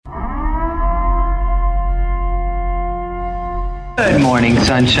Good morning,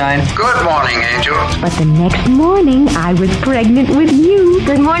 sunshine. Good morning, Angel. But the next morning, I was pregnant with you.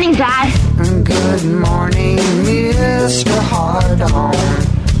 Good morning, Dad. Good morning, Mr. Hardon.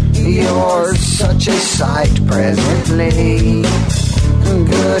 You're such a sight presently.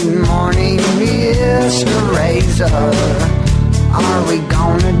 Good morning, Mr. Razor. Are we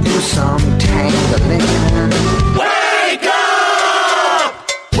gonna do some tangling? Wake up!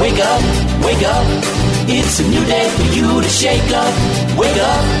 Wake up, wake up. It's a new day for you to shake up. Wake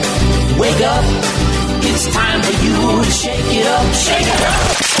up, wake up. It's time for you to shake it up, shake it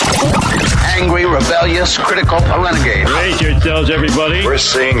up. Angry, rebellious, critical, a renegade. Raise yourselves, everybody. We're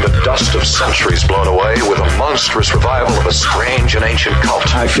seeing the dust of centuries blown away with a monstrous revival of a strange and ancient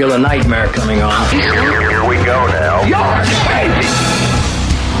cult. I feel a nightmare coming on. Here we go now. You're crazy!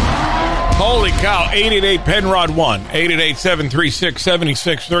 Holy cow, 888-PENROD-1,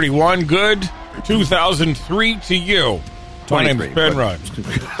 888-736-7631. Good 2003 to you. My name is Penrod.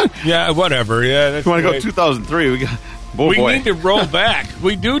 Yeah, whatever. Yeah, that's you want to go 2003? We need to roll back.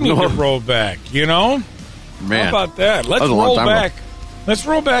 We do need to roll back, you know? Man. How about that? Let's roll back. Let's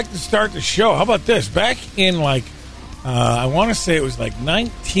roll back to start the show. How about this? Back in I want to say it was like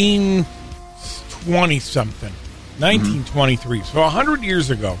 1920-something, 1923. So 100 years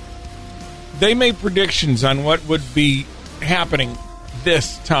ago, they made predictions on what would be happening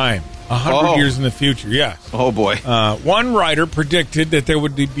this time. 100 years in the future, yes. Oh, boy. One writer predicted that there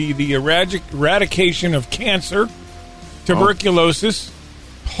would be the eradication of cancer, tuberculosis,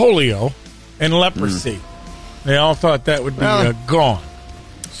 polio, and leprosy. They all thought that would be gone.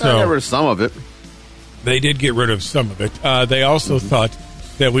 So I got rid of some of it. They did get rid of some of it. They also thought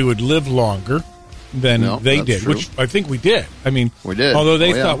that we would live longer than they did, true. which I think we did. I mean, we did. Although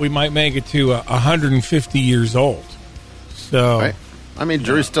they thought we might make it to 150 years old. So... Right. I mean,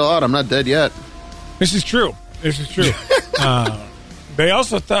 jury's still out. I'm not dead yet. This is true. They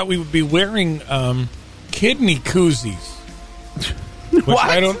also thought we would be wearing kidney koozies. Which What?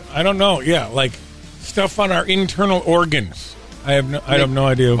 I don't know. Yeah, like stuff on our internal organs. I have no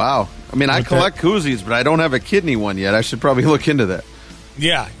idea. Wow. I mean, I collect koozies, but I don't have a kidney one yet. I should probably look into that.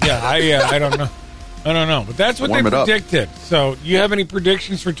 Yeah. I don't know. I don't know. But that's what they predicted. So, you have any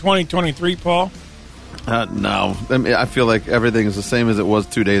predictions for 2023, Paul? No. I mean, I feel like everything is the same as it was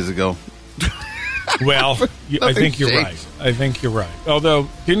 2 days ago. Well, I think you're right. Although,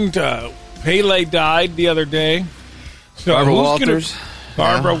 didn't Pele died the other day? So Barbara Walters.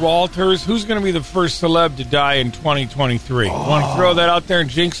 Barbara Walters. Who's going to be the first celeb to die in 2023? Want to throw that out there and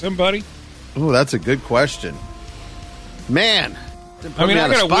jinx somebody? Oh, that's a good question. Man. I mean, I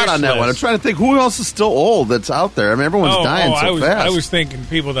got a spot on that one. I'm trying to think who else is still old that's out there. I mean, everyone's dying so fast. I was thinking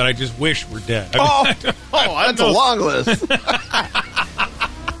people that I just wish were dead. That's a long list.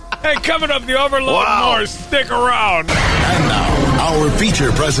 Hey, coming up, the Overload more. Stick around. And now, our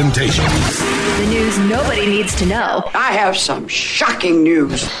feature presentation. The news nobody needs to know. I have some shocking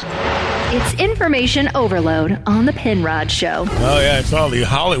news. It's information overload on the Penrod Show. Oh, yeah, it's all the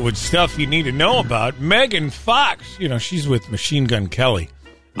Hollywood stuff you need to know about. Megan Fox, she's with Machine Gun Kelly.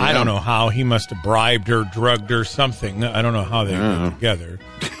 Yeah. I don't know how. He must have bribed her, drugged her, something. I don't know how they got together.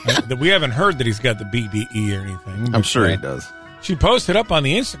 We haven't heard that he's got the BDE or anything. I'm sure he does. She posted up on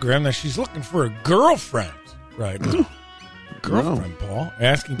the Instagram that she's looking for a girlfriend right now. Girlfriend, Paul.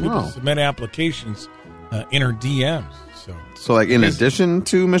 Asking people to submit applications in her DMs. So like in addition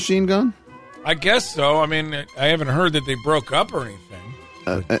to Machine Gun? I guess so. I mean, I haven't heard that they broke up or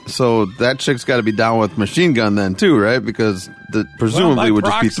anything. So that chick's got to be down with Machine Gun then too, right? Because presumably would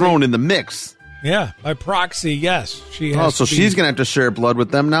just be thrown in the mix. Yeah, by proxy, yes. She has so she's going to have to share blood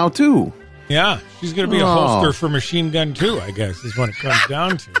with them now too. Yeah, she's going to be a holster for Machine Gun too, I guess, is what it comes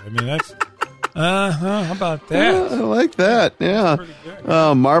down to. I mean, that's... how about that? I like that, yeah.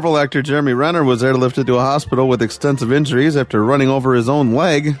 Marvel actor Jeremy Renner was airlifted to a hospital with extensive injuries after running over his own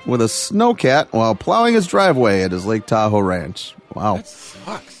leg with a snowcat while plowing his driveway at his Lake Tahoe ranch. Wow. That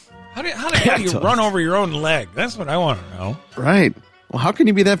sucks. How the hell do you run over your own leg? That's what I want to know. Right. Well, how can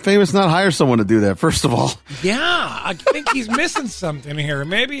you be that famous and not hire someone to do that, first of all? Yeah, I think he's missing something here.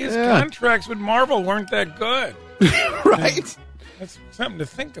 Maybe his contracts with Marvel weren't that good. Right. That's something to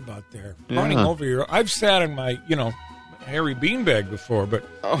think about there. Running over your... I've sat in my, hairy beanbag before, but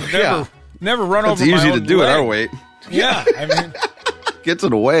never run over my own leg. It's easy to do at our weight. Yeah, I mean... Gets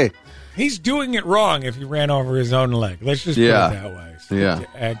it away. He's doing it wrong if he ran over his own leg. Let's just put it that way.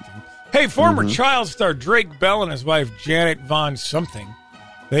 Acting. Hey, former child star Drake Bell and his wife Janet Von something.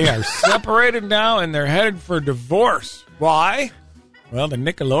 They are separated now and they're headed for divorce. Why? Well, the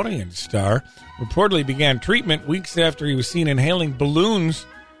Nickelodeon star reportedly began treatment weeks after he was seen inhaling balloons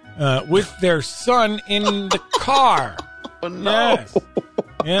with their son in the car. Oh, no. Yes.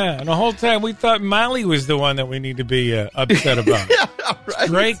 Yeah, and the whole time we thought Molly was the one that we need to be upset about. Yeah, right.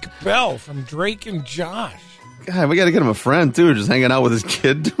 Drake Bell from Drake and Josh. God, we got to get him a friend, too, just hanging out with his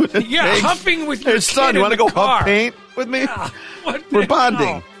kid. Doing Yeah, things. huffing with your Hey, son, kid you want to go car. huff paint with me? Yeah, We're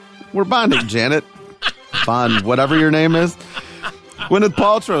bonding. We're bonding, Janet. Bond, whatever your name is. Gwyneth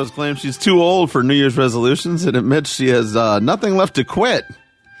Paltrow has claimed she's too old for New Year's resolutions and admits she has nothing left to quit.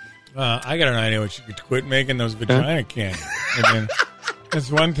 I got an idea what you could quit making those vagina candies. I mean,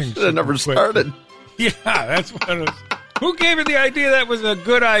 that's one thing. Should have never started. Yeah, that's what it was. Who gave her the idea that was a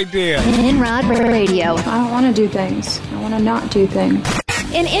good idea? Penrod Radio. I don't want to do things. I want to not do things.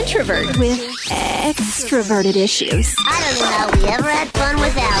 An introvert with extroverted issues. I don't know how we ever had fun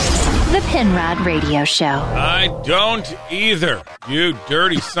without. The Penrod Radio Show. I don't either. You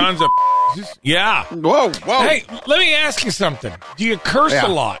dirty sons of... Yeah. Whoa. Hey, let me ask you something. Do you curse a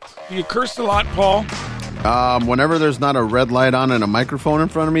lot? Do you curse a lot, Paul? Whenever there's not a red light on and a microphone in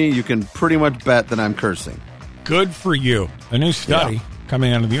front of me, you can pretty much bet that I'm cursing. Good for you. A new study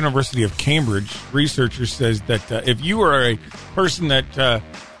coming out of the University of Cambridge, researchers says that if you are a person that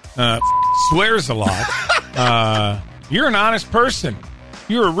swears a lot, you're an honest person.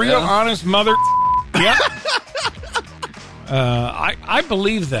 You're a real honest mother. Yeah. I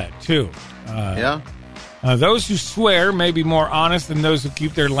believe that, too. Those who swear may be more honest than those who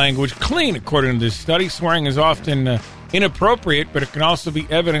keep their language clean, according to this study. Swearing is often inappropriate, but it can also be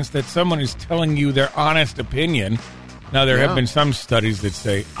evidence that someone is telling you their honest opinion. Now, there have been some studies that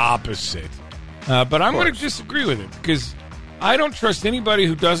say opposite. But I'm going to disagree with it, because I don't trust anybody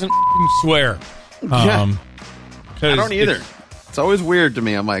who doesn't swear. I don't either. It's always weird to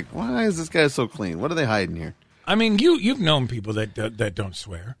me. I'm like, why is this guy so clean? What are they hiding here? I mean, you've known people that don't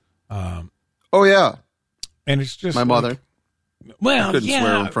swear. Oh, yeah. And it's just my mother. Well, I couldn't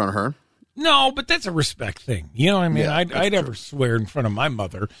swear in front of her. No, but that's a respect thing. You know what I mean? Yeah, I'd never swear in front of my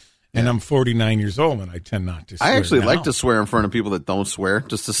mother, and I'm 49 years old, and I tend not to swear. I actually now. like to swear in front of people that don't swear,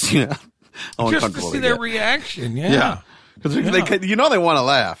 just to see how uncomfortable just to see their reaction. Yeah. Because they want to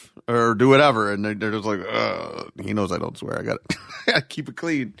laugh or do whatever, and they're just like, he knows I don't swear. I got to keep it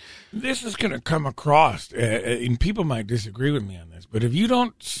clean. This is going to come across, and people might disagree with me on this, but if you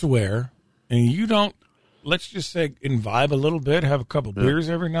don't swear and you don't, let's just say, imbibe a little bit, have a couple beers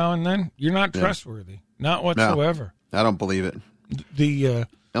every now and then, you're not trustworthy. Not whatsoever. No, I don't believe it.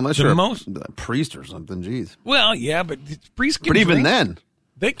 Unless you're a priest or something, geez. Well, yeah, but priests can drink. But even then.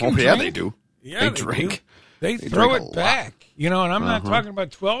 They can drink. Yeah, they do. Yeah, they drink. They throw it back. You know, and I'm not talking about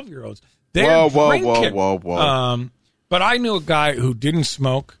 12-years-olds. They're drinking. Whoa. But I knew a guy who didn't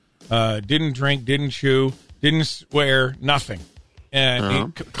smoke, didn't drink, didn't chew, didn't swear, nothing.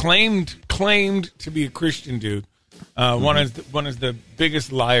 And he claimed to be a Christian dude. One of the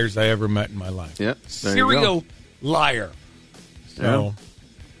biggest liars I ever met in my life. Yep. Serial liar. So,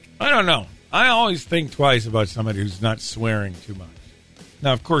 I don't know. I always think twice about somebody who's not swearing too much.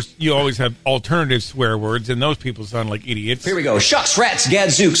 Now, of course, you always have alternative swear words, and those people sound like idiots. Here we go. Shucks, rats,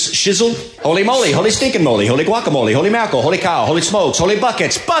 gadzooks, shizzle, holy moly, holy stinking moly, holy guacamole, holy mackerel, holy cow, holy smokes, holy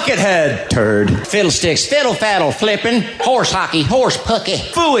buckets, buckethead, turd, fiddlesticks, fiddle faddle, flippin', horse hockey, horse pucky,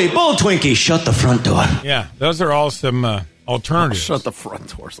 phooey, bull twinkie, shut the front door. Yeah, those are all some alternatives. Shut the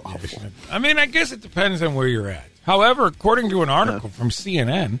front door's awful. I mean, I guess it depends on where you're at. However, according to an article from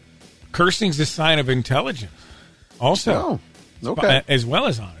CNN, cursing's a sign of intelligence. Also, as well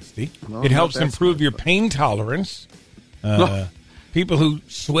as honesty. Well, it helps improve your pain tolerance. People who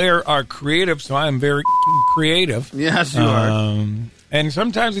swear are creative, so I am very creative. Yes, you are. And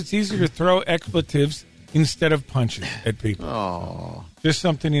sometimes it's easier to throw expletives instead of punches at people. Oh. Just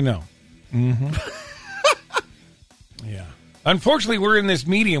something you know. Mm-hmm. Yeah. Unfortunately, we're in this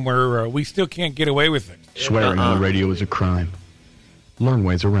medium where we still can't get away with it. Swearing on the radio is a crime. Learn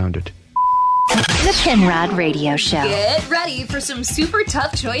ways around it. The Penrod Radio Show. Get ready for some super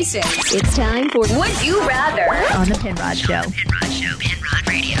tough choices. It's time for Would You Rather on The Penrod Show. Penrod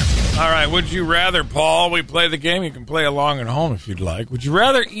Radio. All right, would you rather, Paul? We play the game. You can play along at home if you'd like. Would you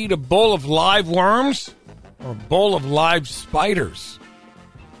rather eat a bowl of live worms or a bowl of live spiders?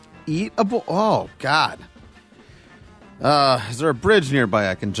 Eat a bowl? Oh, God. Is there a bridge nearby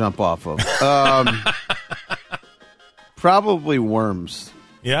I can jump off of? Probably worms.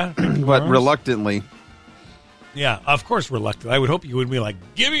 Yeah? But reluctantly. Yeah, of course reluctant. I would hope you would be like,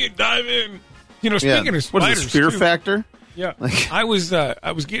 give me a dive in. You know, speaking of spiders. What is this, fear factor? Yeah. I was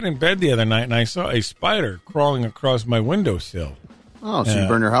getting in bed the other night, and I saw a spider crawling across my windowsill. Oh, so you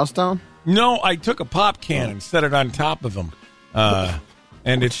burned your house down? No, I took a pop can and set it on top of him.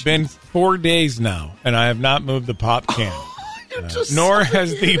 And it's been 4 days now, and I have not moved the pop can. Nor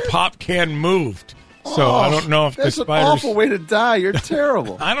has the pop can moved. So I don't know if the that's spiders... an awful way to die. You're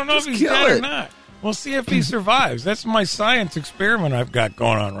terrible. I don't know if he's dead or not. We'll see if he survives. That's my science experiment I've got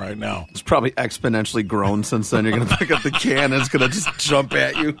going on right now. It's probably exponentially grown since then. You're going to pick up the can and it's going to just jump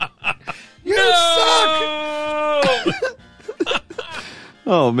at you. You suck!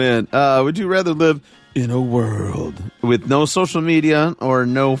 Oh, man. Would you rather live in a world with no social media or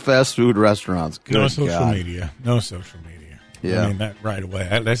no fast food restaurants? Good no social God. media. No social media. Yeah. I mean, that right away.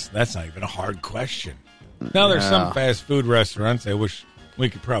 That's not even a hard question. Now, there's some fast food restaurants I wish we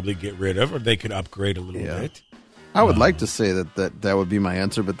could probably get rid of, or they could upgrade a little bit. I would like to say that would be my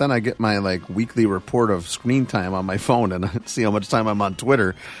answer, but then I get my weekly report of screen time on my phone, and I see how much time I'm on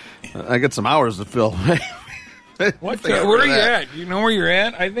Twitter. I get some hours to fill. Where are you at? You know where you're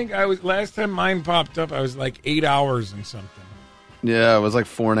at? I think last time mine popped up, I was 8 hours and something. Yeah, it was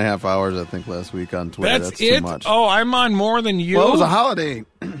 4.5 hours, I think, last week on Twitter. That's it? Too much. Oh, I'm on more than you? Well, it was a holiday,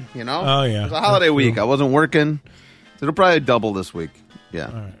 you know? Oh, yeah. It was a holiday week. I wasn't working. It'll probably double this week. Yeah.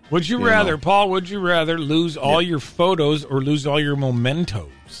 All right. Would you rather, Paul, lose all your photos or lose all your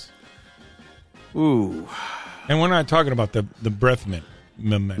mementos? Ooh. And we're not talking about the breath mint.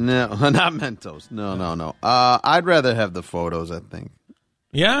 Memento. No, not Mentos. No. I'd rather have the photos, I think.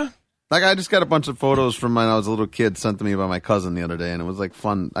 Yeah? I just got a bunch of photos from when I was a little kid sent to me by my cousin the other day, and it was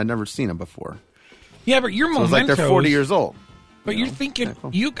fun. I'd never seen them before. Yeah, but your mementos... It's they're 40 years old. But you're thinking,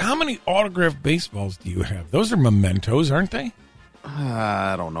 how many autographed baseballs do you have? Those are mementos, aren't they?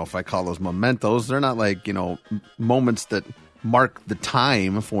 I don't know if I call those mementos. They're not moments that mark the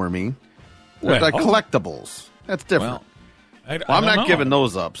time for me. They're collectibles. That's different. I'm not giving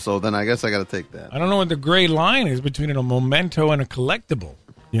those up, so then I guess I got to take that. I don't know what the gray line is between a memento and a collectible,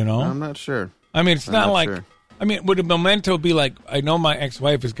 you know? I'm not sure. I mean, it's not sure. I mean, would a memento be I know my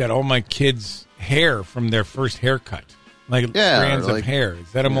ex-wife has got all my kids' hair from their first haircut. Strands of hair.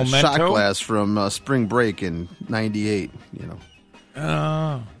 Is that a memento? Shot glass from spring break in 98, you know.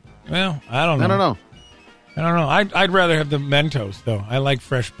 Well, I don't know. I'd rather have the Mentos, though. I like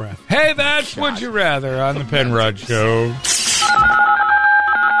fresh breath. Hey, that's Would You Rather on the Penrod Show.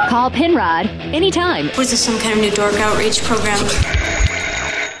 Call Penrod anytime. Was this some kind of new dork outreach program?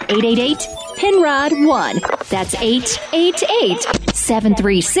 888-PENROD-1. That's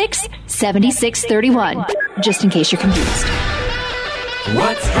 888-736-7631. Just in case you're confused.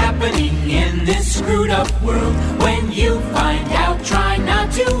 What's happening in this screwed up world? When you find out, try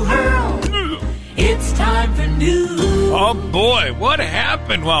not to hurl. It's time for news. Oh boy, what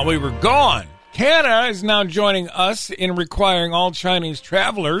happened while we were gone? Canada is now joining us in requiring all Chinese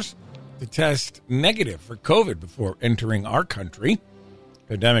travelers to test negative for COVID before entering our country.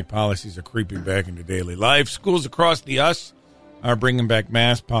 Pandemic policies are creeping back into daily life. Schools across the U.S. are bringing back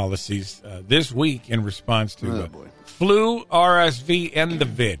mask policies this week in response to flu, RSV, and the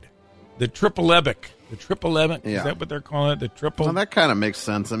vid. The triple-ebic. The triple-ebic? Yeah. Is that what they're calling it? The triple? Well, that kind of makes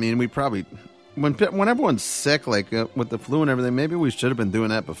sense. I mean, we probably... When everyone's sick, with the flu and everything, maybe we should have been doing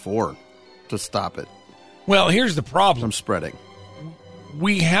that before to stop it. Well, here's the problem. From spreading.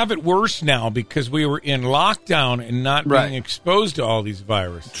 We have it worse now because we were in lockdown and not being exposed to all these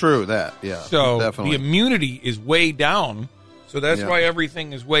viruses. True, that, yeah. So definitely. The immunity is way down, so that's why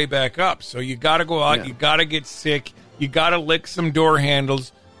everything is way back up. So you got to go out, you got to get sick, you got to lick some door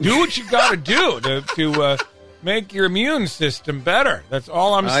handles. Do what you got to do to make your immune system better. That's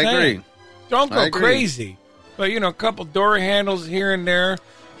all I'm saying. I agree. Don't go crazy. But, a couple door handles here and there,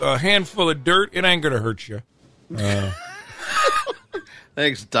 a handful of dirt, it ain't going to hurt you.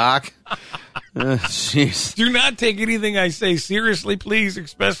 Thanks, Doc. Jeez. Do not take anything I say seriously, please,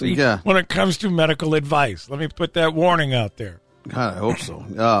 especially when it comes to medical advice. Let me put that warning out there. God, I hope so.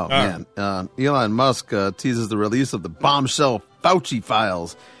 Oh, man. Elon Musk teases the release of the bombshell Fauci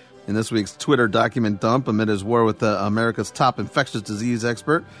files in this week's Twitter document dump amid his war with America's top infectious disease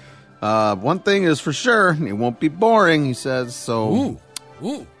expert. One thing is for sure, it won't be boring, he says. So,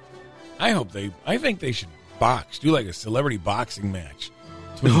 Ooh. I think they should do a celebrity boxing match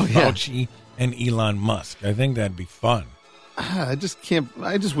between Fauci and Elon Musk. I think that'd be fun. I just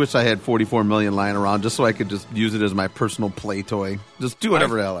wish I had 44 million lying around just so I could just use it as my personal play toy. Just do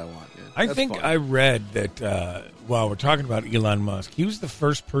whatever the hell I want. Yeah, I think fun. I read that while we're talking about Elon Musk, he was the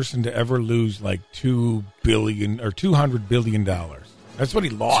first person to ever lose $2 billion or $200 billion. That's what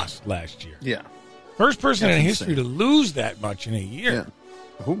he lost last year. Yeah. First person in history to lose that much in a year. Yeah.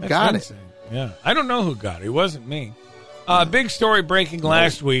 Who got it? Yeah. I don't know who got it. It wasn't me. Big story breaking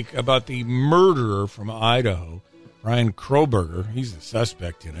last week about the murderer from Idaho, Ryan Kroberger. He's the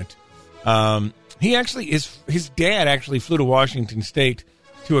suspect in it. His dad actually flew to Washington State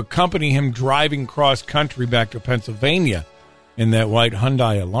to accompany him driving cross country back to Pennsylvania in that white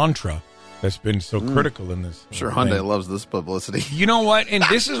Hyundai Elantra. that's been so critical in this. I'm sure Hyundai loves this publicity. You know what? And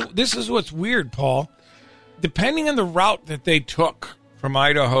this is what's weird, Paul. Depending on the route that they took from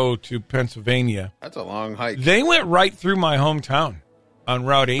Idaho to Pennsylvania, that's a long hike. They went right through my hometown on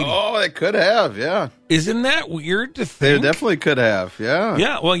Route 80. Oh, they could have, yeah. Isn't that weird to think? They definitely could have, yeah.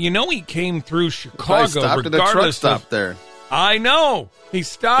 Yeah, well, he came through Chicago. Stopped at a truck stop there. I know. He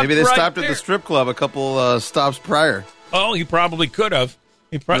stopped. Maybe they stopped there at the strip club a couple stops prior. Oh, he probably could have.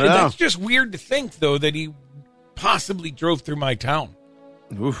 That's just weird to think, though, that he possibly drove through my town.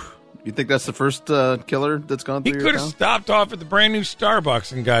 Oof. You think that's the first killer that's gone through your town? He could have stopped off at the brand new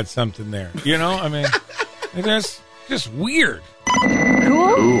Starbucks and got something there. I mean, that's just weird.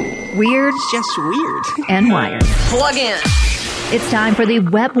 Cool. Weird. Just weird. And wired. Plug in. It's time for the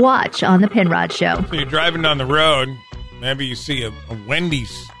Web Watch on the Penrod Show. So you're driving down the road, maybe you see a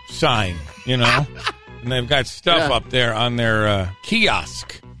Wendy's sign, and they've got stuff up there on their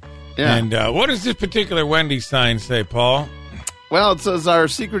kiosk. Yeah. And what does this particular Wendy's sign say, Paul? Well, it says our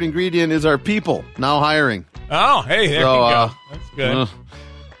secret ingredient is our people, now hiring. Oh, hey, there you go. That's good.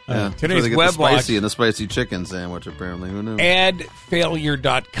 Today's Web Watch. Spicy and the spicy chicken sandwich, apparently. Who knew?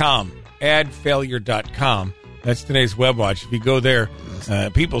 Adfailure.com. Adfailure.com. That's today's Web Watch. If you go there,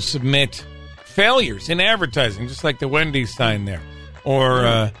 people submit failures in advertising, just like the Wendy's sign there.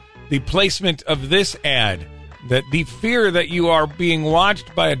 Or the placement of this ad, that the fear that you are being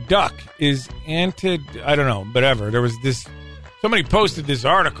watched by a duck is I don't know, whatever. There was this... Somebody posted this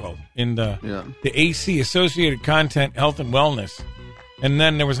article in the AC, Associated Content, Health and Wellness, and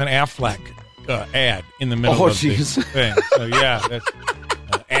then there was an Aflac ad in the middle of the thing. So, that's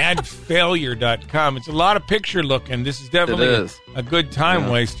adfailure.com. It's a lot of picture looking. This is definitely a good time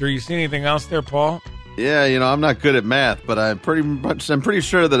waster. You see anything else there, Paul? Yeah, I'm not good at math, but I'm pretty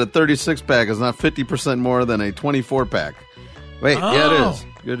sure that a 36-pack is not 50% more than a 24-pack. Wait, it is.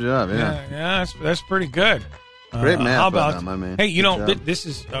 Good job, Yeah, that's pretty good. Great math. How about them, I mean. Hey, this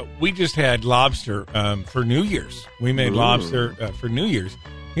is we just had lobster for New Year's. We made lobster for New Year's.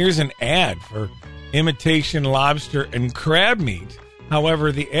 Here's an ad for imitation lobster and crab meat.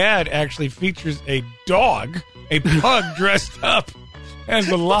 However, the ad actually features a pug dressed up as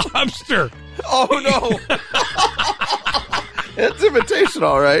a lobster. Oh no! It's imitation,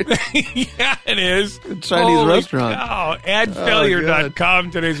 all right. Yeah, it is. Chinese restaurant. Oh,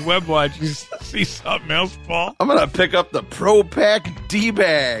 adfailure.com, today's Web Watch. You see something else, Paul? I'm going to pick up the Pro Pack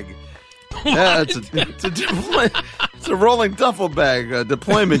D-Bag. Yeah, it's a rolling duffel bag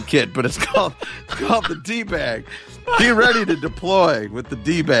deployment kit, but it's called the D-Bag. Be ready to deploy with the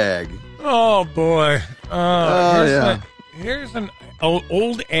D-Bag. Oh, boy. Here's an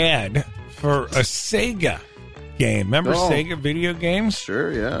old ad for a Sega game. Remember Sega video games?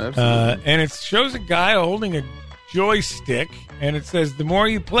 Sure, yeah, absolutely. And it shows a guy holding a joystick, and it says, the more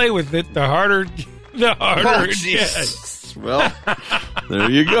you play with it, the harder it gets. Well, there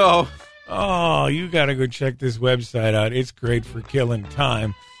you go. Oh, you got to go check this website out. It's great for killing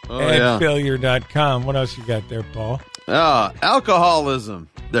time. Failure.com. What else you got there, Paul? Alcoholism.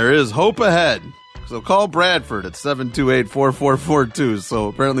 There is hope ahead. So call Bradford at 728-4442. So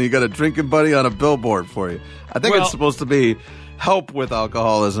apparently you got a drinking buddy on a billboard for you. I think it's supposed to be help with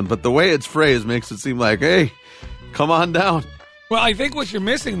alcoholism, but the way it's phrased makes it seem like, hey, come on down. Well, I think what you're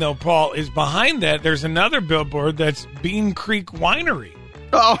missing, though, Paul, is behind that there's another billboard that's Bean Creek Winery.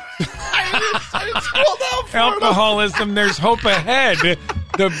 Oh, I didn't scroll down for alcoholism, there's hope ahead.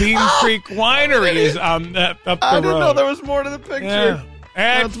 The Bean Creek Winery is on up the road. I didn't know there was more to the picture. Yeah.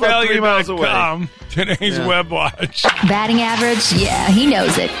 Adfailure.com, today's Web Watch. Batting average? Yeah, he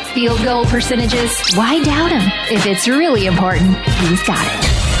knows it. Field goal percentages? Why doubt him? If it's really important, he's got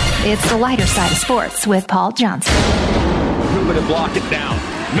it. It's the lighter side of sports with Paul Johnson. Ruben to block it down.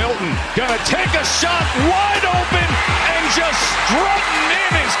 Milton gonna take a shot wide open and just strutting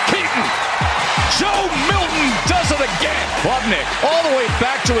in is Keaton. Joe Milton does it again. Klubnik all the way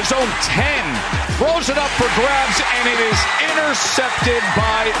back to his own 10. Throws it up for grabs, and it is intercepted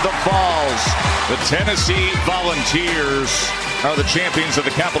by the Vols. The Tennessee Volunteers are the champions of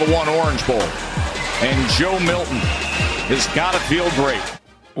the Capital One Orange Bowl. And Joe Milton has got to feel great.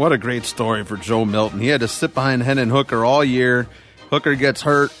 What a great story for Joe Milton. He had to sit behind Hendon Hooker all year. Hooker gets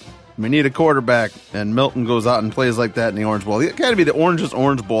hurt. We need a quarterback, and Milton goes out and plays like that in the Orange Bowl. It got to be the orangest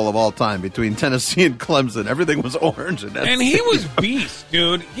Orange Bowl of all time between Tennessee and Clemson. Everything was orange. And he was beast,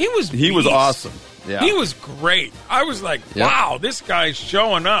 dude. He was awesome. Yeah. He was great. I was like, wow, this guy's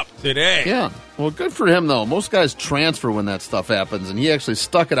showing up today. Yeah. Well, good for him, though. Most guys transfer when that stuff happens, and he actually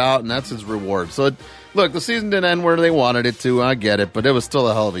stuck it out, and that's his reward. So, look, the season didn't end where they wanted it to. I get it, but it was still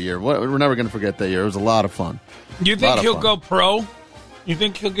a hell of a year. We're never going to forget that year. It was a lot of fun. You think he'll go pro? You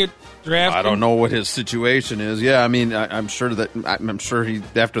think he'll get drafted? I don't know what his situation is. Yeah, I mean, I'm sure he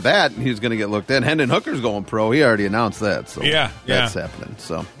after that he's going to get looked at. Hendon Hooker's going pro. He already announced that. So that's happening.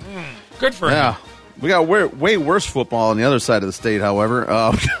 So good for him. We got way worse football on the other side of the state. However,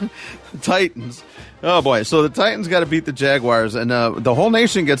 the Titans. Oh boy! So the Titans got to beat the Jaguars, and the whole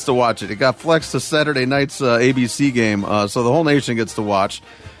nation gets to watch it. It got flexed to Saturday night's ABC game, so the whole nation gets to watch.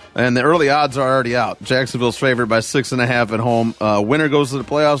 And the early odds are already out. Jacksonville's favored by 6.5 at home. Winner goes to the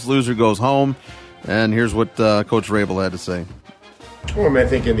playoffs. Loser goes home. And here's what Coach Rabel had to say. Well, I mean, I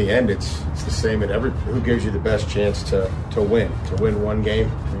think in the end, it's the same at every. Who gives you the best chance to win one game?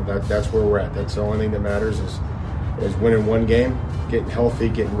 I mean, that's where we're at. That's the only thing that matters is winning one game, getting healthy,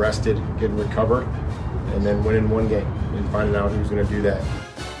 getting rested, getting recovered, and then winning one game and finding out who's going to do that.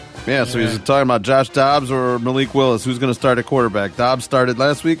 Yeah, so he's talking about Josh Dobbs or Malik Willis. Who's going to start at quarterback? Dobbs started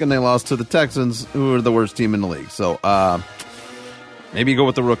last week, and they lost to the Texans, who are the worst team in the league. So maybe go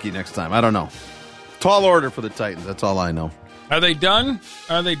with the rookie next time. I don't know. Tall order for the Titans. That's all I know. Are they done?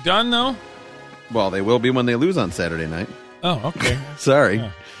 Are they done, though? Well, they will be when they lose on Saturday night. Oh, okay. Sorry.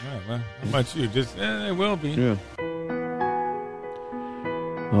 Yeah, well, how about you? Just they will be. Yeah.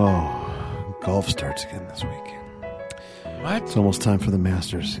 Oh, golf starts again this week. What? It's almost time for the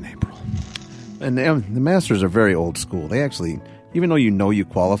Masters in April. And the Masters are very old school. They actually, even though you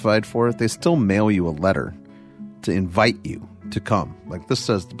qualified for it, they still mail you a letter to invite you to come. Like this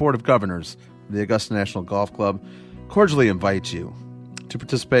says, the Board of Governors of the Augusta National Golf Club cordially invites you to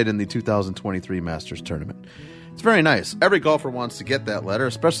participate in the 2023 Masters Tournament. It's very nice. Every golfer wants to get that letter,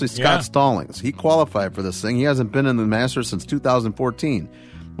 especially Scott Stallings. He qualified for this thing. He hasn't been in the Masters since 2014.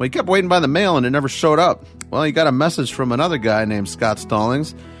 Well, he kept waiting by the mail, and it never showed up. Well, he got a message from another guy named Scott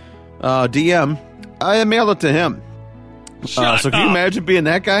Stallings, DM. I mailed it to him. So can you imagine being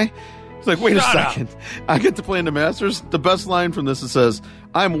that guy? It's like, wait a second. I get to play in the Masters? The best line from this, it says,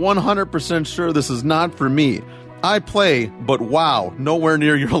 I'm 100% sure this is not for me. I play, but wow, nowhere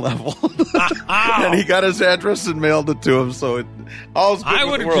near your level. And he got his address and mailed it to him. So all's good I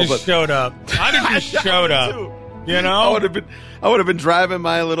would have just showed up. I'd have just showed up. You know, I would have been driving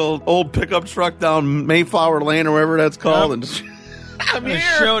my little old pickup truck down Mayflower Lane or wherever that's called, and just, I'm here.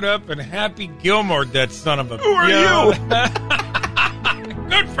 Showed up and Happy Gilmore, that son of a. Who are you?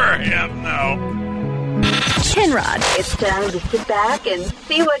 Good for him, though. Penrod, it's time to sit back and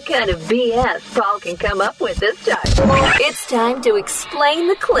see what kind of BS Paul can come up with this time. It's time to explain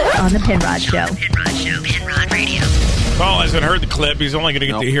the clip on the Penrod Show. Penrod Radio. Paul hasn't heard the clip. He's only going to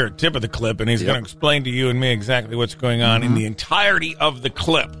get to hear a tip of the clip, and he's going to explain to you and me exactly what's going on in the entirety of the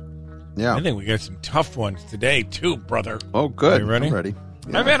clip. Yeah. I think we got some tough ones today, too, brother. Oh, good. Are you ready? I'm ready.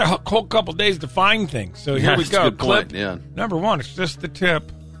 Yeah. I've had a whole couple days to find things, so here we go. Good Clip point. Yeah. number one. It's just the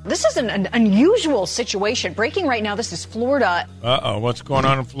tip. This is an unusual situation. Breaking right now, this is Florida. Uh-oh, what's going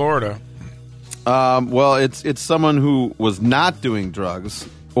on in Florida? Well, it's someone who was not doing drugs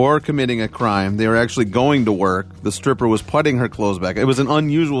or committing a crime. They were actually going to work. The stripper was putting her clothes back. It was an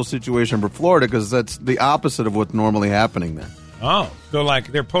unusual situation for Florida because that's the opposite of what's normally happening there. Oh, so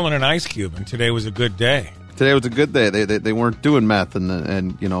like they're pulling an ice cube, and today was a good day. Today was a good day. They weren't doing meth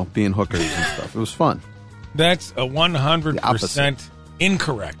and being hookers and stuff. It was fun. That's a 100%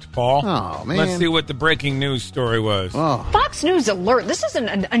 incorrect, Paul. Oh, man. Let's see what the breaking news story was. Oh. Fox News alert. This is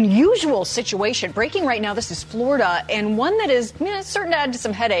an unusual situation. Breaking right now, this is Florida, and one that is certain to add to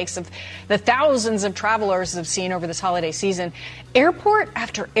some headaches of the thousands of travelers have seen over this holiday season. Airport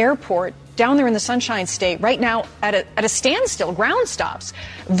after airport down there in the Sunshine State right now at a standstill, ground stops.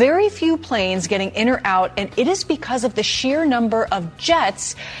 Very few planes getting in or out, and it is because of the sheer number of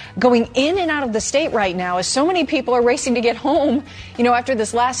jets going in and out of the state right now as so many people are racing to get home, after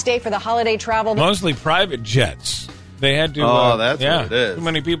this last day for the holiday travel. Mostly private jets. They had to... that's what it is. Too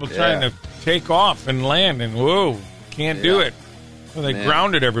many people trying to take off and land, and whoa, can't do it. So they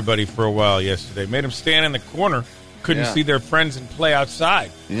grounded everybody for a while yesterday, made them stand in the corner. Couldn't see their friends and play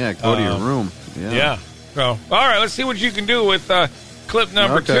outside. Yeah, go to your room. Yeah. So, all right, let's see what you can do with clip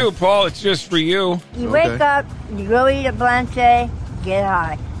number 2, Paul. It's just for you. You wake up, you go eat a Blanche, get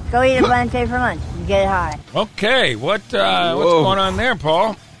high. Go eat a Blanche for lunch, you get high. Okay, what's going on there,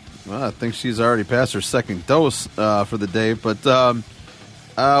 Paul? Well, I think she's already passed her second dose for the day, but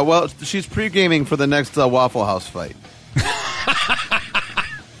she's pre-gaming for the next Waffle House fight.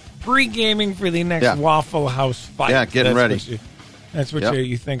 Pre-gaming for the next Waffle House fight. Yeah, getting ready. That's what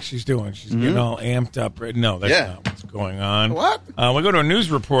you think she's doing. She's getting all amped up. No, that's not what's going on. What? We'll go to a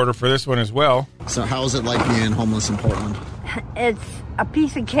news reporter for this one as well. So how is it like being homeless in Portland? It's a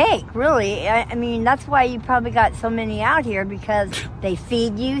piece of cake, really. I mean, that's why you probably got so many out here, because they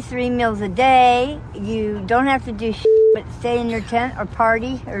feed you 3 meals a day. You don't have to do But stay in your tent or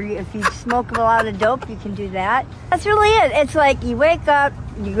party, or if you smoke a lot of dope, you can do that. That's really it. It's like you wake up,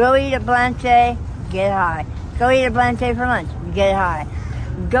 you go eat at Blanche, get high. Go eat at Blanche for lunch, get high.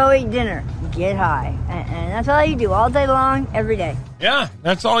 Go eat dinner, get high. And that's all you do all day long, every day. Yeah,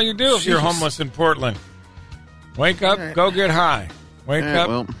 that's all you do if you're homeless in Portland. Wake up, go get high. Wake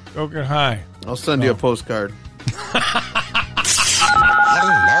up, go get high. I'll send you a postcard.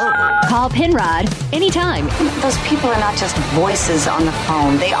 Call Penrod anytime. Those people are not just voices on the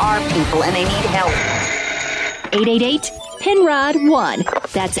phone. They are people, and they need help. 888-PENROD-1.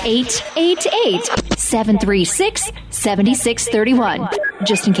 That's 888-736-7631.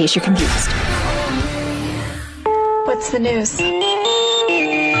 Just in case you're confused. What's the news?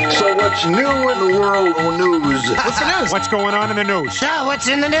 So what's new in the world of news? What's the news? What's going on in the news? So, what's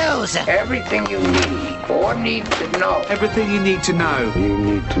in the news? Everything you need or need to know. Everything you need to know. You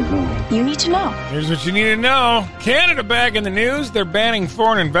need to know. You need to know. Here's what you need to know. Canada back in the news. They're banning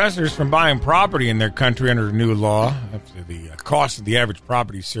foreign investors from buying property in their country under a new law. After the cost of the average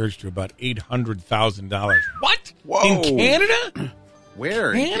property surged to about $800,000. What? Whoa. In Canada?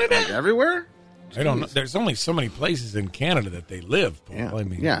 Where? Canada? Like everywhere? I don't know. There's only so many places in Canada that they live, Paul. Yeah,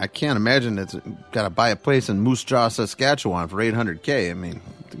 I I can't imagine it's got to buy a place in Moose Jaw, Saskatchewan for $800K. I mean,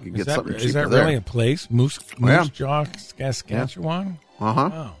 you get something cheaper. Is that there. really a place? Moose Jaw, Saskatchewan? Yeah. Uh-huh.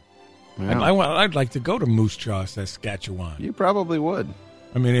 Oh. Yeah. I'd like to go to Moose Jaw, Saskatchewan. You probably would.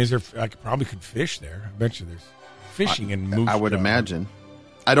 I mean, I probably could fish there. I bet you there's fishing in Moose Jaw. I would imagine.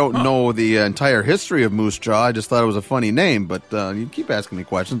 I don't know the entire history of Moose Jaw. I just thought it was a funny name, but you keep asking me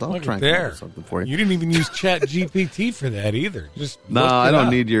questions. I'll try and come up with something for you. You didn't even use Chat GPT for that either. No, I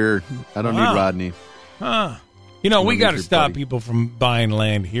don't need need Rodney. Huh. You know, we got to stop people from buying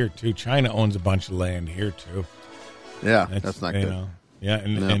land here too. China owns a bunch of land here too. Yeah, that's not good. Yeah,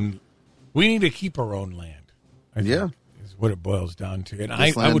 and we need to keep our own land. I think is what it boils down to. And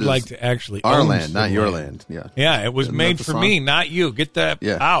I would like to actually our own land, not your land. Yeah, yeah. It was made for me, not you. Get that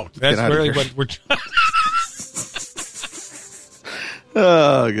out. That's really what we're trying.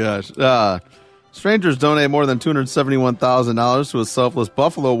 Oh gosh. Strangers donate more than $271,000 to a selfless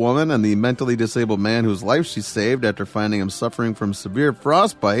Buffalo woman and the mentally disabled man whose life she saved after finding him suffering from severe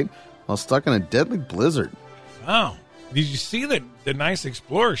frostbite while stuck in a deadly blizzard. Wow. Did you see the nice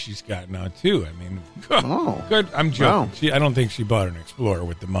Explorer she's got now, too? I mean, good. I'm joking. Wow. I don't think she bought an Explorer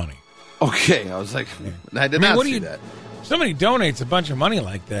with the money. Okay. I was like, I did not see that. Somebody donates a bunch of money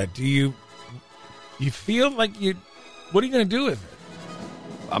like that. Do you feel like what are you going to do with it?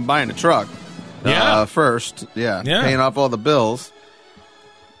 I'm buying a truck. First. Yeah. Paying off all the bills.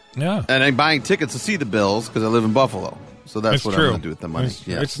 Yeah. And I'm buying tickets to see the Bills because I live in Buffalo. So that's what I'm going to do with the money.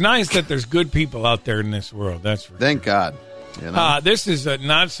 It's nice that there's good people out there in this world. That's for Thank God. You know? This is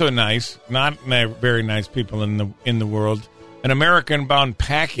not so nice, not very nice people in the world. An American-bound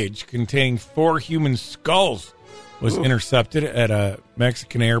package containing 4 human skulls was intercepted at a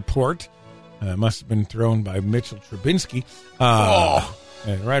Mexican airport. Must have been thrown by Mitchell Trubinsky.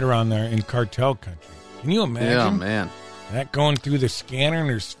 Right around there in cartel country. Can you imagine? Yeah, man. That going through the scanner and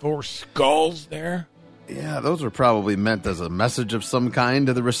there's 4 skulls there? Yeah, those were probably meant as a message of some kind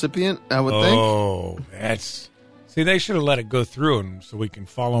to the recipient, I would think. Oh, see, they should have let it go through so we can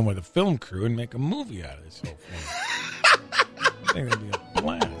follow them with a film crew and make a movie out of this whole thing. I think that'd be a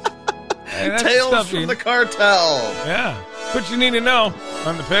blast. Tales from the cartel. Yeah. What you need to know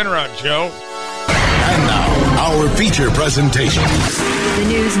on the Penrod Show. And now, our feature presentation. The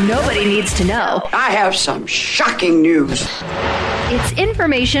news nobody needs to know. I have some shocking news. It's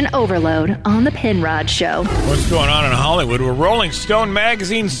information overload on the Penrod Show. What's going on in Hollywood? Where Rolling Stone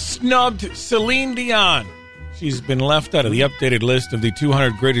magazine snubbed Celine Dion. She's been left out of the updated list of the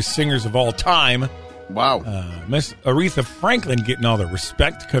 200 greatest singers of all time. Wow. Miss Aretha Franklin getting all the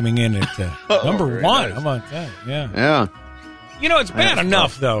respect coming in at number 1. Nice. How about that? Yeah. You know, it's bad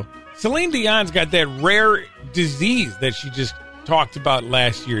enough, though. Celine Dion's got that rare disease that she just talked about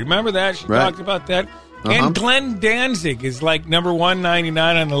last year. Remember that? She talked about that. And Glenn Danzig is like number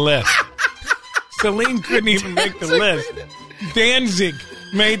 199 on the list. Celine couldn't even make the list. Danzig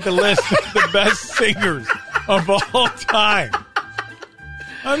made the list of the best singers of all time.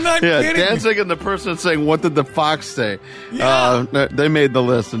 I'm not kidding. Danzig and the person saying, "What did the fox say?" Yeah. They made the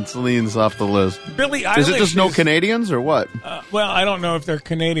list, and Celine's off the list. Billie Eilish is it just no Canadians or what? Well, I don't know if they're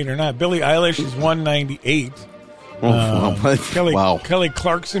Canadian or not. Billie Eilish is 198. Kelly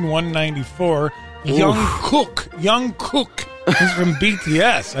Clarkson 194. Young Cook is from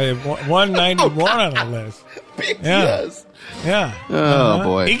BTS. I have 191 on the list. BTS. Yeah. Oh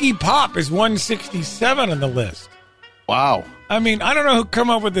boy. Iggy Pop is 167 on the list. Wow. I mean, I don't know who come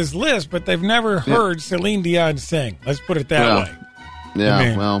up with this list, but they've never heard Celine Dion sing. Let's put it that way. Yeah, I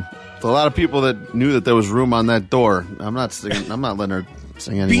mean, well, a lot of people that knew that there was room on that door. I'm not singing. I'm not letting her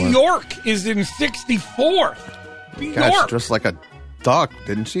sing anymore. Bjork is in 64th. Bjork. Gosh, dressed like a duck,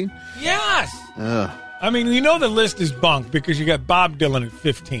 didn't she? Yes. Ugh. I mean, you know the list is bunk because you got Bob Dylan at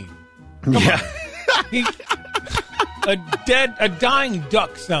 15. Come on. A dying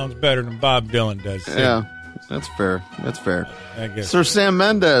duck sounds better than Bob Dylan does. Yeah, that's fair. That's fair. I guess. Sir Sam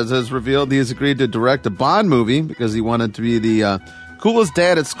Mendes has revealed he has agreed to direct a Bond movie because he wanted to be the coolest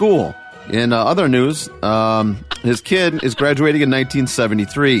dad at school. In other news, his kid is graduating in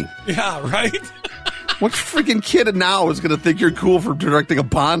 1973. Yeah, right? What freaking kid now is going to think you're cool for directing a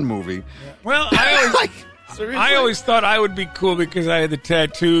Bond movie? Well, I always thought I would be cool because I had the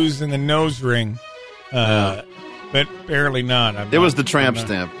tattoos and the nose ring, but barely not. It was the tramp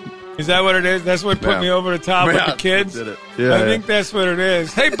stamp. Is that what it is? That's what put me over the top with the kids? Did it. I think that's what it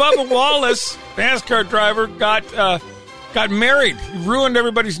is. Hey, Bubba Wallace, NASCAR driver, got married. He ruined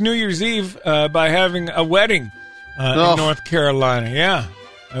everybody's New Year's Eve by having a wedding in North Carolina. Yeah.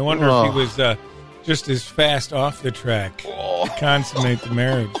 I wonder if he was just as fast off the track to consummate the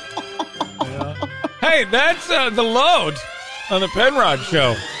marriage. Yeah. Hey, that's the load on the Penrod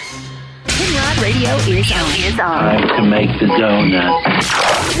Show. Penrod Radio is on. Time to make the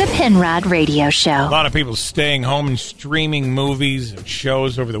donut. The Penrod Radio Show. A lot of people staying home and streaming movies and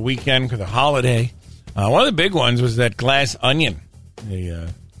shows over the weekend for the holiday. One of the big ones was that Glass Onion. It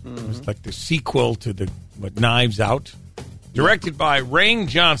was like the sequel to Knives Out. Directed by Rian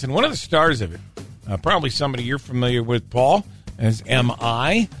Johnson, one of the stars of it. Probably somebody you're familiar with, Paul, as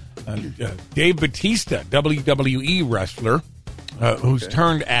M.I. Dave Bautista, WWE wrestler, who's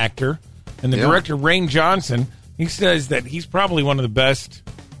turned actor. And the director, Rian Johnson, he says that he's probably one of the best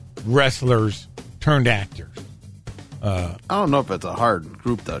wrestlers turned actors. I don't know if it's a hard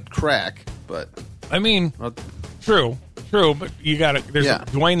group to crack, but... I mean, true, but you got to... There's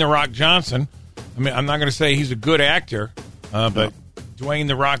Dwayne The Rock Johnson. I mean, I'm not going to say he's a good actor, but Dwayne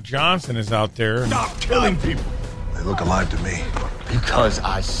The Rock Johnson is out there. Stop killing people. They look alive to me. Because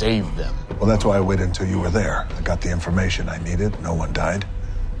I saved them. Well, that's why I waited until you were there. I got the information I needed. No one died.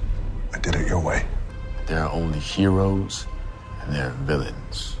 I did it your way. There are only heroes and there are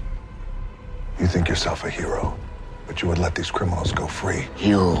villains. You think yourself a hero, but you would let these criminals go free.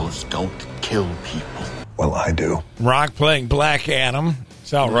 Heroes don't kill people. Well, I do. Rock playing Black Adam.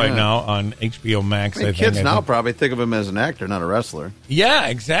 It's out right now on HBO Max. I think kids now probably think of him as an actor, not a wrestler. Yeah,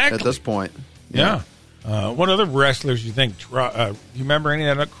 exactly. At this point. Yeah. What other wrestlers you think? Do you remember any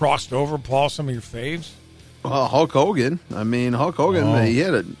that crossed over, Paul? Some of your faves? Well, Hulk Hogan. I mean, Hulk Hogan, he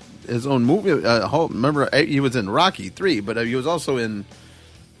had his own movie. Remember, he was in Rocky 3, but he was also in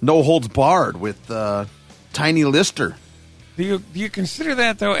No Holds Barred with Tiny Lister. Do you consider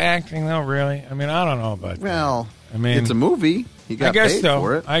that, though, acting, though, really? I mean, I don't know about that. Well, I mean, it's a movie. He got paid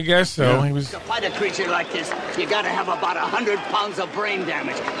for it. I guess so. Yeah. He was. To fight a creature like this, you gotta have about 100 pounds of brain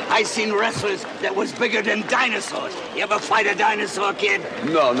damage. I seen wrestlers that was bigger than dinosaurs. You ever fight a dinosaur, kid?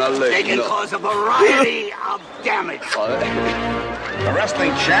 No, not lately. They can cause a variety of damage. The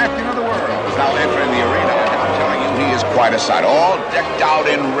wrestling champion of the world is now entering the arena. I'm telling you, he is quite a sight, all decked out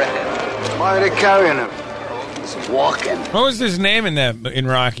in red. Why are they carrying him? He's walking. What was his name in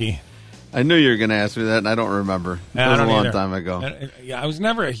Rocky? I knew you were going to ask me that, and I don't remember. It was a long time ago. I was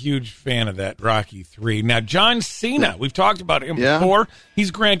never a huge fan of that Rocky 3. Now, John Cena, we've talked about him before. He's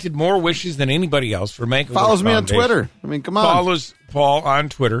granted more wishes than anybody else for Make-A-Wish Follows me Foundation. on Twitter. I mean, come on. Follows Paul on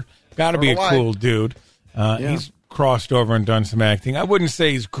Twitter. Got to be a cool dude. He's crossed over and done some acting. I wouldn't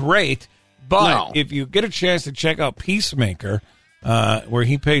say he's great, but if you get a chance to check out Peacemaker, where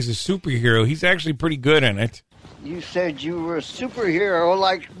he plays a superhero, he's actually pretty good in it. You said you were a superhero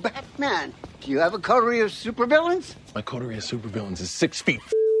like Batman. Do you have a coterie of supervillains? My coterie of supervillains is 6 feet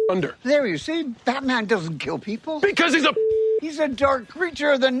under. There, you see? Batman doesn't kill people. Because he's a... He's a dark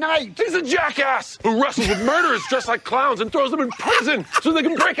creature of the night. He's a jackass who wrestles with murderers dressed like clowns and throws them in prison so they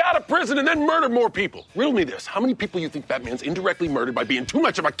can break out of prison and then murder more people. Riddle me this. How many people you think Batman's indirectly murdered by being too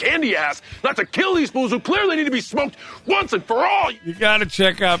much of a candy ass not to kill these fools who clearly need to be smoked once and for all? You got to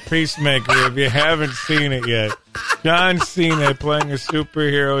check out Peacemaker if you haven't seen it yet. John Cena playing a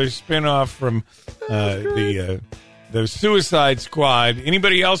superhero, a spinoff from the Suicide Squad.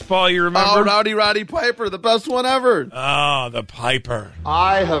 Anybody else, Paul, you remember? Oh, Rowdy Roddy Piper, the best one ever. Oh, the Piper.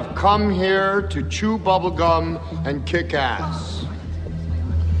 I have come here to chew bubblegum and kick ass.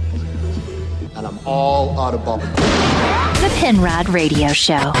 And I'm all out of bubblegum. The Penrod Radio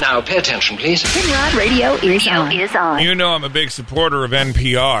Show. Now, pay attention, please. Penrod Radio is on. You know I'm a big supporter of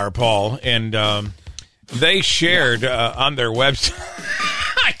NPR, Paul, and they shared on their website.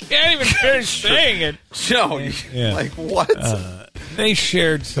 I can't even finish saying it. Joe, like what? They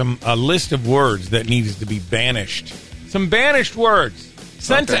shared a list of words that needs to be banished. Some banished words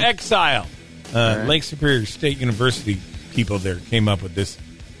sent to exile. Lake Superior State University people there came up with this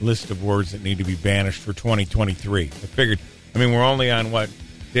list of words that need to be banished for 2023. I figured, we're only on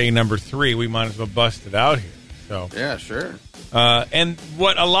day number 3. We might as well bust it out here. So yeah, sure. And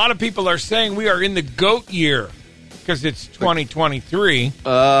what a lot of people are saying, we are in the GOAT year because it's 2023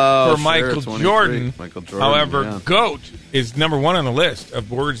 for Michael Jordan. Michael Jordan. However, GOAT is number 1 on the list of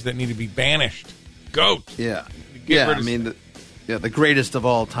words that need to be banished. GOAT. Yeah. The greatest of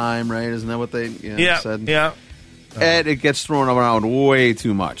all time, right? Isn't that what they said? Yeah. And it gets thrown around way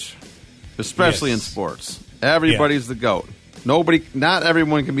too much, especially in sports. Everybody's the GOAT. Not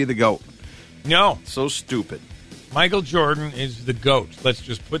everyone can be the GOAT. No. So stupid. Michael Jordan is the GOAT. Let's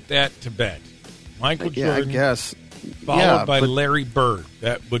just put that to bed. Michael Jordan. I guess. Followed by Larry Bird.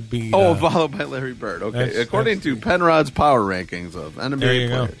 That would be... followed by Larry Bird. Okay. According to Penrod's power rankings of NBA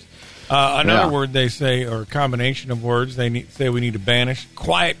players. Another word they say, or a combination of words, say we need to banish,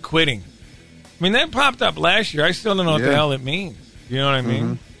 quiet quitting. That popped up last year. I still don't know what the hell it means. You know what I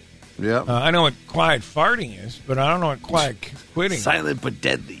mean? Mm-hmm. Yeah. I know what quiet farting is, but I don't know what quiet quitting is. Silent but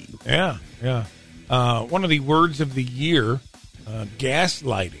deadly. Yeah. One of the words of the year,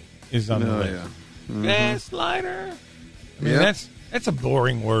 gaslighting, is on the list. Yeah. Mm-hmm. Gaslighter. That's a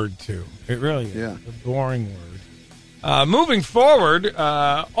boring word, too. It really is. Yeah. A boring word. Moving forward,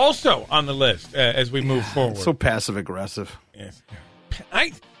 also on the list as we move forward. So passive-aggressive. Yes.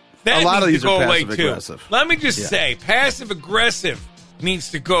 A lot of these are passive-aggressive. Let me just say, passive-aggressive needs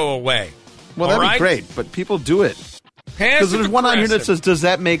to go away. Well, that'd be great, but people do it. Because there's one on here that says, does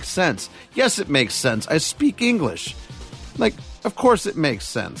that make sense? Yes, it makes sense. I speak English. Of course it makes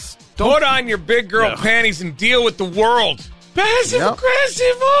sense. Put on your big girl panties and deal with the world.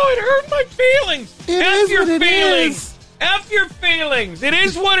 Passive-aggressive. Oh, it hurt my feelings. F your feelings. F your feelings. It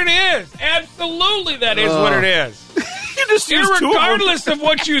is what it is. Absolutely, that is what it is. Irregardless of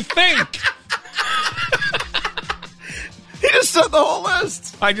what you think. He just said the whole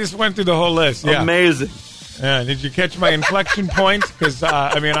list. I just went through the whole list. Yeah. Amazing. Yeah, did you catch my inflection point? Because,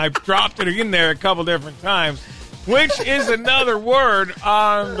 I dropped it in there a couple different times, which is another word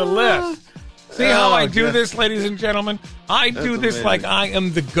on the list. See how I do this, ladies and gentlemen? I do this amazing. Like I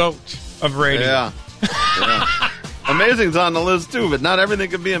am the GOAT of radio. Yeah. Amazing's on the list, too, but not everything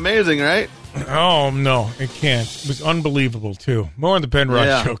can be amazing, right? Oh, no, it can't. It was unbelievable, too. More on the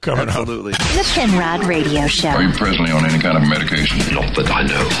Penrod Show coming up. Absolutely. The Penrod Radio Show. Are you presently on any kind of medication? Not that I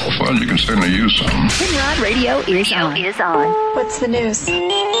know of. Well, you can certainly use some. Penrod Radio is on. What's the news?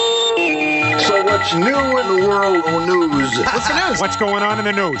 So what's new in the world of news? What's the news? What's going on in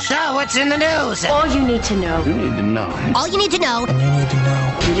the news? So what's in the news? All you need to know. You need to know. All you need to know.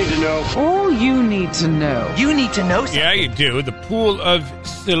 You need to know. All you need to know. You need to know something. Yeah, you do. The Pool of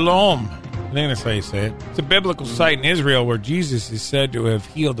Siloam. I think that's how you say it. It's a biblical site in Israel where Jesus is said to have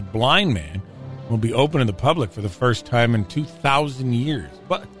healed a blind man. Will be open to the public for the first time in 2,000 years.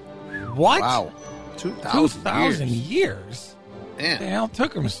 But what? Wow. 2,000 years? Man. What the hell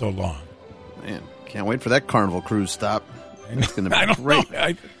took him so long? Man, can't wait for that Carnival cruise stop. It's going to be great.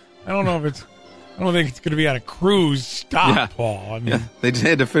 I don't know if it's... I don't think it's going to be on a cruise stop, Paul. They just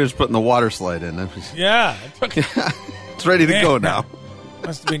had to finish putting the water slide in. Yeah. It's ready to go now.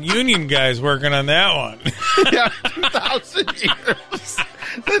 Must have been union guys working on that one. 2,000 years.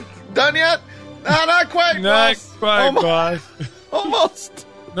 Done yet? No, not quite, Not boss. quite, boss. Almost.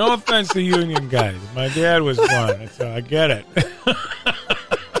 No offense to union guys. My dad was one, so I get it.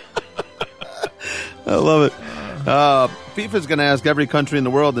 I love it. FIFA's going to ask every country in the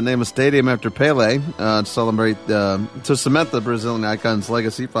world to name a stadium after Pele to celebrate, to cement the Brazilian icon's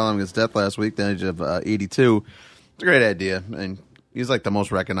legacy following his death last week, the age of 82. It's a great idea, and he's like the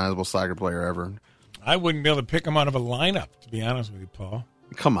most recognizable soccer player ever. I wouldn't be able to pick him out of a lineup, to be honest with you, Paul.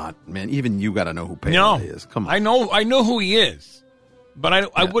 Come on, man. Even you got to know who Pele is. Come on. I know who he is, but I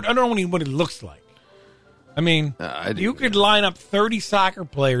don't know what he looks like. I mean, you could line up 30 soccer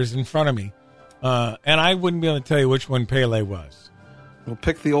players in front of me, and I wouldn't be able to tell you which one Pele was. Well,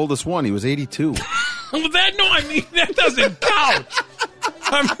 pick the oldest one. He was 82. Well, that doesn't count.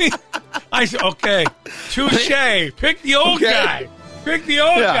 Okay, touche. Pick the old guy. Pick the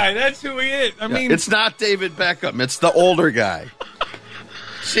old guy. That's who he is. I mean, it's not David Beckham. It's the older guy.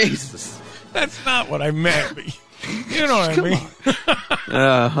 Jesus. That's not what I meant. But you know what I mean.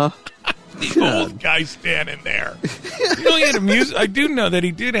 Uh-huh. The old guy standing there. You know, he had I do know that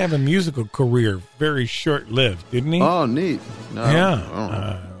he did have a musical career, very short-lived, didn't he? Oh, neat. No,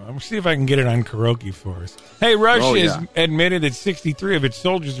 yeah. I'm see if I can get it on karaoke for us. Hey, Russia has admitted that 63 of its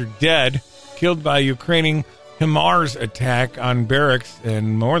soldiers are dead, killed by Ukrainian HIMARS attack on barracks,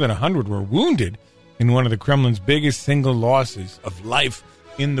 and more than 100 were wounded in one of the Kremlin's biggest single losses of life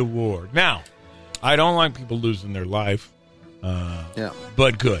in the war. Now, I don't like people losing their life,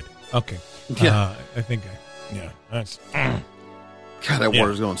 but good. Okay. Yeah. I think, that's... God, that war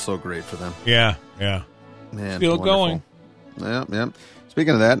is going so great for them. Yeah. Man, still wonderful. going. Yeah.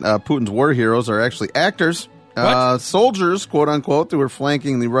 Speaking of that, Putin's war heroes are actually actors. Soldiers, quote unquote, who were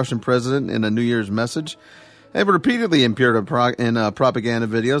flanking the Russian president in a New Year's message have repeatedly appeared in propaganda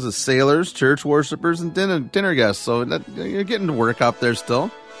videos as sailors, church worshippers, and dinner guests. So you're getting to work up there still.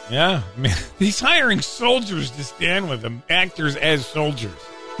 Yeah. Man, he's hiring soldiers to stand with him, actors as soldiers.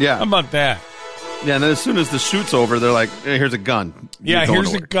 Yeah. How about that? Yeah, and then as soon as the shoot's over, they're like, hey, here's a gun. Yeah,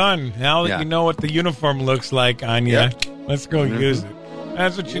 here's a gun. Now that you know what the uniform looks like on you, let's go use it.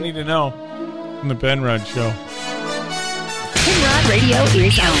 That's what you need to know on the Penrod Show. Penrod Radio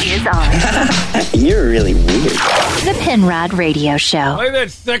is on. You're really weird. The Penrod Radio Show. Play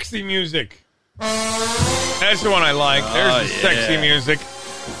that sexy music. That's the one I like. There's the sexy music.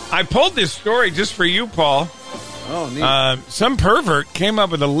 I pulled this story just for you, Paul. Oh, neat. Some pervert came up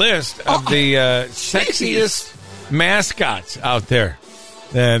with a list of the sexiest mascots out there.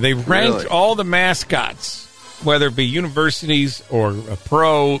 They ranked all the mascots, whether it be universities or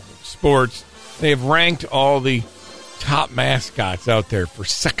pro sports. They have ranked all the top mascots out there for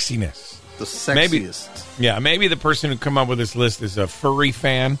sexiness. The sexiest. Maybe the person who come up with this list is a furry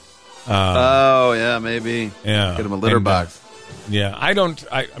fan. Maybe. Yeah. Get him a litter box.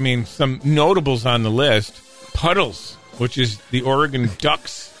 I mean, some notables on the list. Puddles, which is the Oregon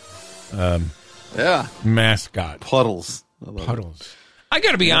Ducks mascot. Puddles. I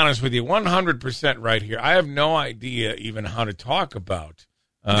got to be honest with you, 100% right here. I have no idea even how to talk about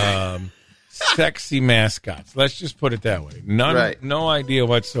sexy mascots. Let's just put it that way. No idea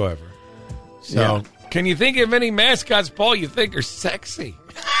whatsoever. So, can you think of any mascots, Paul, you think are sexy?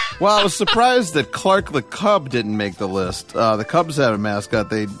 Well, I was surprised that Clark the Cub didn't make the list. The Cubs have a mascot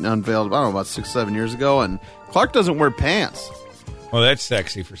they unveiled, about 6-7 years ago, and Clark doesn't wear pants. Well, that's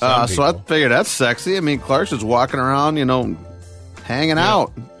sexy for some people. So I figured that's sexy. I mean, Clark's just walking around, hanging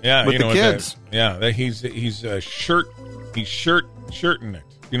out with the kids. He's shirting it.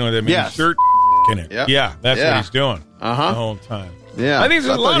 You know what I mean? Yes. Shirt in it. Yep. Yeah, that's what he's doing the whole time. Yeah. I think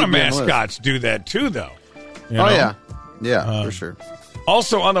there's a lot of mascots do that too, though. Yeah, for sure.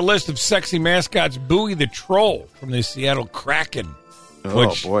 Also on the list of sexy mascots, Bowie the Troll from the Seattle Kraken.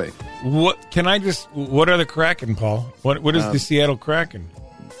 Boy. What are the Kraken, Paul? What is the Seattle Kraken?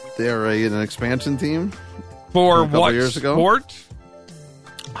 They're an expansion team. For a couple what years ago. Sport?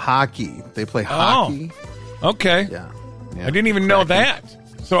 Hockey. They play hockey. Okay. Yeah. I didn't even know that.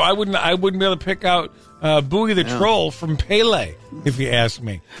 So I wouldn't be able to pick out Bowie the Troll from Pele, if you ask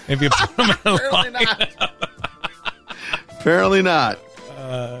me. If you put him in a line. Apparently not.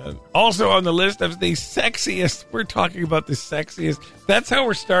 Also on the list of the sexiest, we're talking about the sexiest. That's how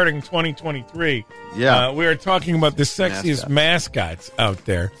we're starting 2023. Yeah. We are talking about the sexiest mascots out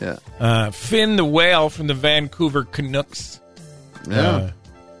there. Yeah. Finn the Whale from the Vancouver Canucks. Yeah.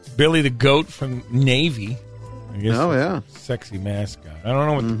 Billy the Goat from Navy. I guess sexy mascot. I don't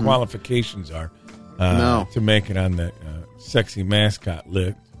know what the qualifications are to make it on the sexy mascot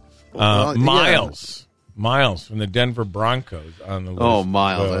list. Miles from the Denver Broncos on the list. Oh,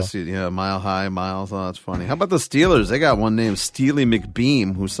 Miles. I see. Yeah, Mile High, Miles. Oh, that's funny. How about the Steelers? They got one named Steely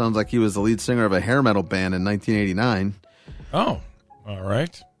McBeam, who sounds like he was the lead singer of a hair metal band in 1989. Oh, all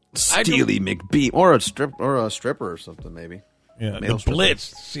right. Steely McBeam. Or a stripper or something, maybe. Yeah, the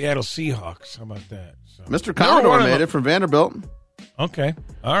Blitz, Seattle Seahawks. How about that? So, Mr. Commodore made it from Vanderbilt. Okay.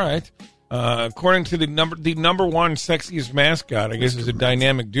 All right. According to the number one sexiest mascot, I guess is a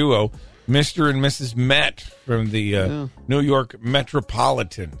dynamic duo, Mr. and Mrs. Met from the New York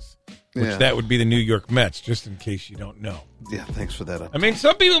Metropolitans, which that would be the New York Mets, just in case you don't know. Yeah, thanks for that. I mean,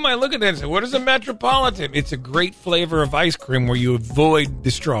 some people might look at that and say, what is a Metropolitan? It's a great flavor of ice cream where you avoid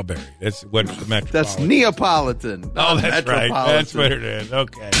the strawberry. That's what the Metropolitan. That's Neapolitan. Oh, that's right. That's what it is.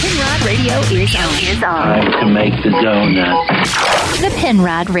 Okay. Penrod Radio is on. Time to make the donut. The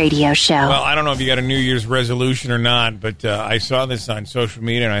Penrod Radio Show. Well, I don't know if you got a New Year's resolution or not, but I saw this on social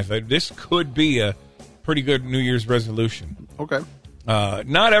media, and I thought this could be a pretty good New Year's resolution. Okay.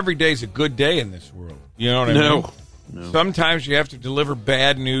 Not every day is a good day in this world. You know what I mean? No. Sometimes you have to deliver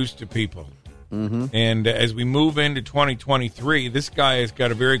bad news to people. Mm-hmm. And as we move into 2023, this guy has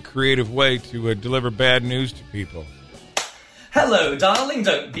got a very creative way to deliver bad news to people. Hello, darling,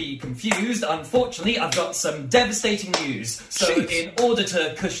 don't be confused. Unfortunately, I've got some devastating news. So, in order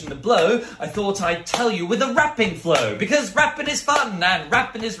to cushion the blow, I thought I'd tell you with a rapping flow. Because rapping is fun and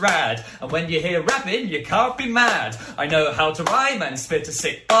rapping is rad. And when you hear rapping, you can't be mad. I know how to rhyme and spit a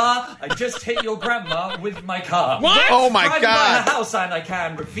sick bar. I just hit your grandma with my car. What? Oh, my Driving God. by her house and I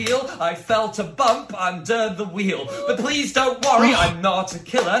can reveal I felt a bump under the wheel. But please don't worry, I'm not a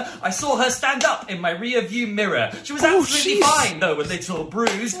killer. I saw her stand up in my rear view mirror. She was absolutely fine, though a little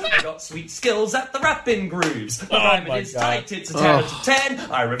bruised. I got sweet skills at the rapping grooves. The rhyming is tight, it's a 10 out of 10.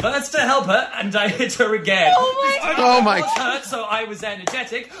 I reversed to help her and I hit her again. Oh my God. Hurt, so I was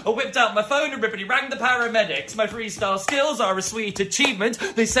energetic. I whipped out my phone and rippity rang the paramedics. My freestyle skills are a sweet achievement.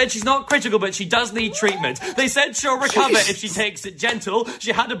 They said she's not critical, but she does need treatment. They said she'll recover if she takes it gentle.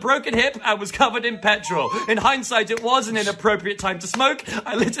 She had a broken hip and was covered in petrol. In hindsight, it was an inappropriate time to smoke.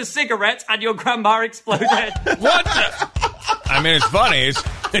 I lit a cigarette and your grandma exploded. What the? I mean, it's funny.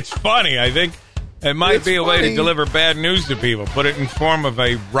 It's funny. I think it might be a way to deliver bad news to people. Put it in form of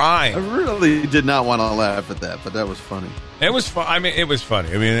a rhyme. I really did not want to laugh at that, but that was funny. It was fun. I mean, it was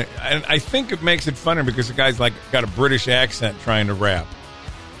funny. I mean, and I think it makes it funner because the guy's like got a British accent trying to rap,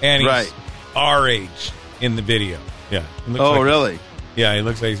 and he's our age in the video. Yeah. Really? Yeah, he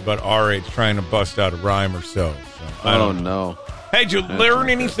looks like he's about our age, trying to bust out a rhyme or so. I don't know. Hey, did you learn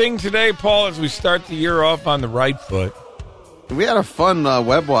anything today, Paul, as we start the year off on the right foot? We had a fun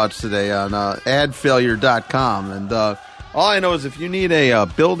web watch today on adfailure.com, and all I know is if you need a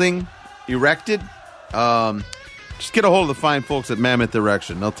building erected, just get a hold of the fine folks at Mammoth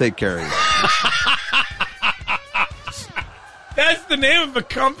Erection. They'll take care of you. That's the name of a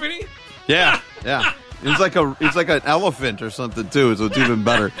company? Yeah. It's like an elephant or something too, so it's even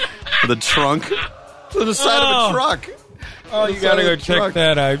better. With a trunk. To the side of a truck. Oh, you got to go check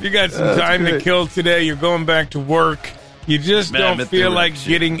that out. If you got some time to kill today, you're going back to work. You just don't feel like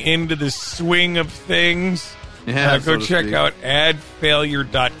getting into the swing of things. Yeah, go check out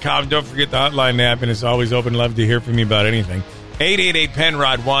adfailure.com. Don't forget the hotline app, and it's always open. Love to hear from you about anything.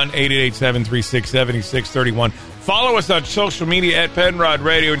 888-PENROD, 1-888-736-7631. Follow us on social media at Penrod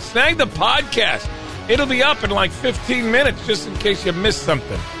Radio and snag the podcast. It'll be up in like 15 minutes just in case you missed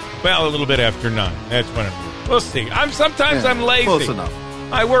something. Well, a little bit after 9. That's when it will. We'll see. Sometimes I'm lazy. Close enough.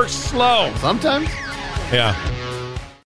 I work slow. Sometimes? Yeah.